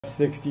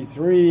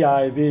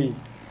ZF63VI.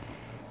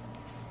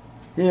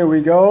 Here we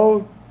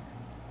go.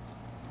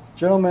 This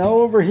gentleman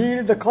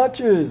overheated the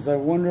clutches. I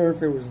wonder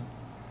if it was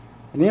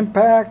an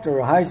impact or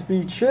a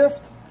high-speed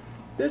shift.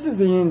 This is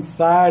the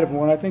inside of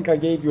one. I think I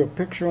gave you a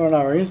picture on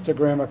our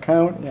Instagram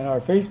account and our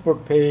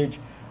Facebook page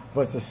of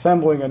us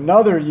assembling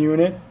another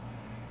unit.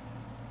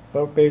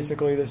 But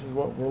basically this is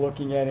what we're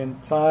looking at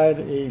inside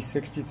a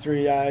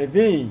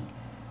 63IV.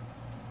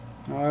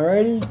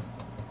 Alrighty.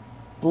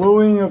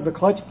 Bluing of the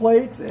clutch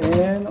plates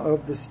and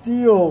of the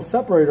steel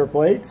separator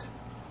plates.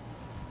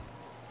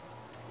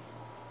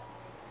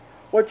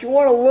 What you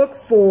want to look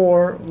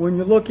for when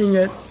you're looking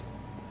at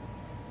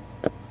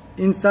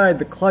inside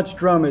the clutch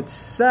drum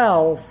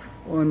itself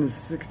on the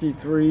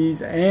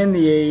 63s and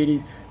the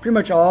 80s, pretty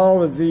much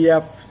all the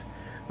ZFs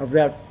of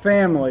that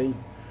family,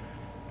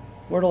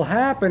 what'll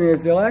happen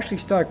is they'll actually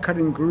start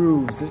cutting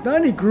grooves. There's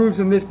not any grooves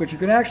in this, but you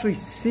can actually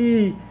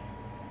see,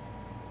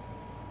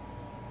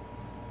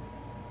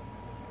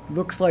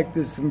 looks like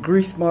there's some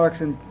grease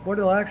marks, and what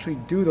it'll actually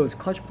do, those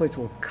clutch plates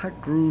will cut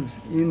grooves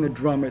in the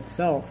drum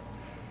itself.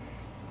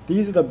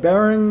 These are the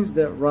bearings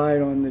that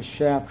ride on this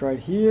shaft right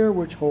here,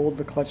 which hold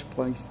the clutch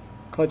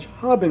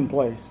hub in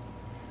place.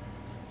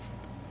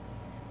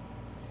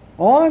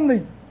 On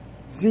the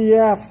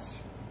ZFs,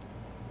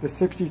 the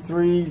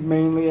 63s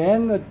mainly,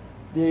 and the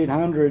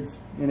 800s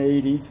and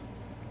 80s,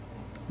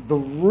 the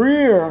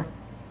rear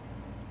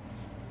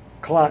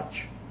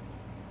clutch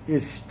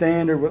is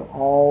standard with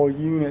all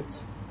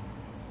units.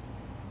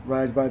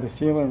 Rides by the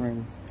sealing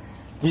rings.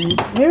 The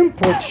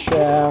input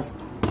shaft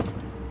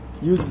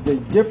uses a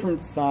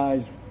different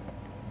size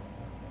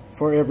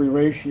for every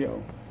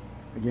ratio.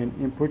 Again,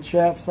 input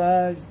shaft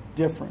size,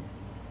 different.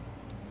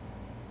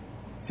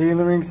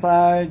 Sealing ring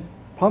side,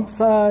 pump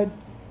side,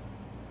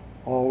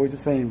 always the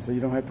same, so you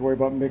don't have to worry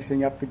about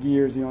mixing up the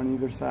gears on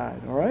either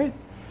side, alright?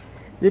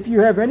 If you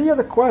have any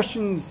other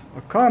questions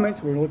or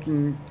comments,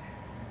 now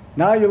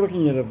you're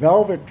looking at a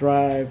velvet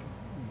drive,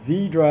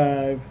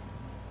 V-drive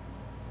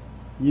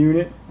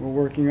unit we're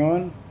working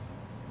on.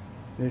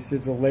 This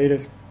is the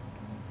latest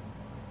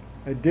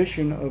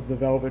edition of the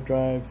Velvet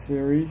Drive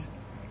series.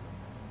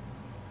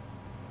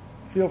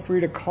 Feel free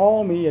to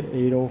call me at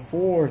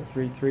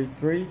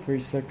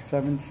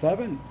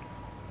 804-333-3677,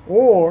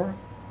 or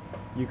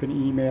you can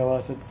email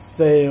us at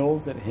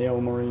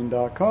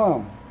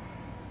sales@halemarine.com.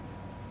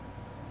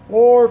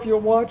 Or if you're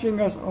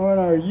watching us on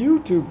our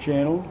YouTube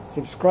channel,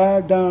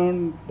 subscribe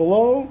down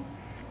below,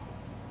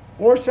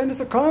 or send us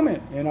a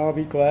comment, and I'll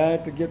be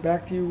glad to get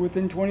back to you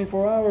within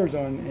 24 hours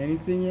on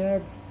anything you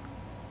have,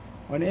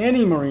 on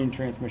any marine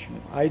transmission.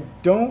 If I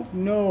don't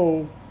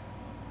know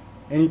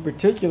any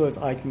particulars,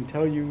 I can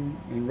tell you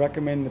and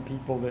recommend the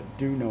people that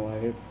do know. I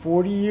have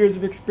 40 years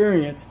of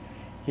experience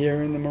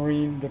here in the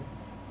marine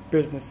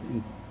business,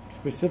 and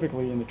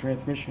specifically in the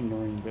transmission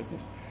marine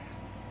business.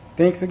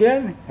 Thanks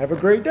again. Have a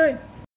great day.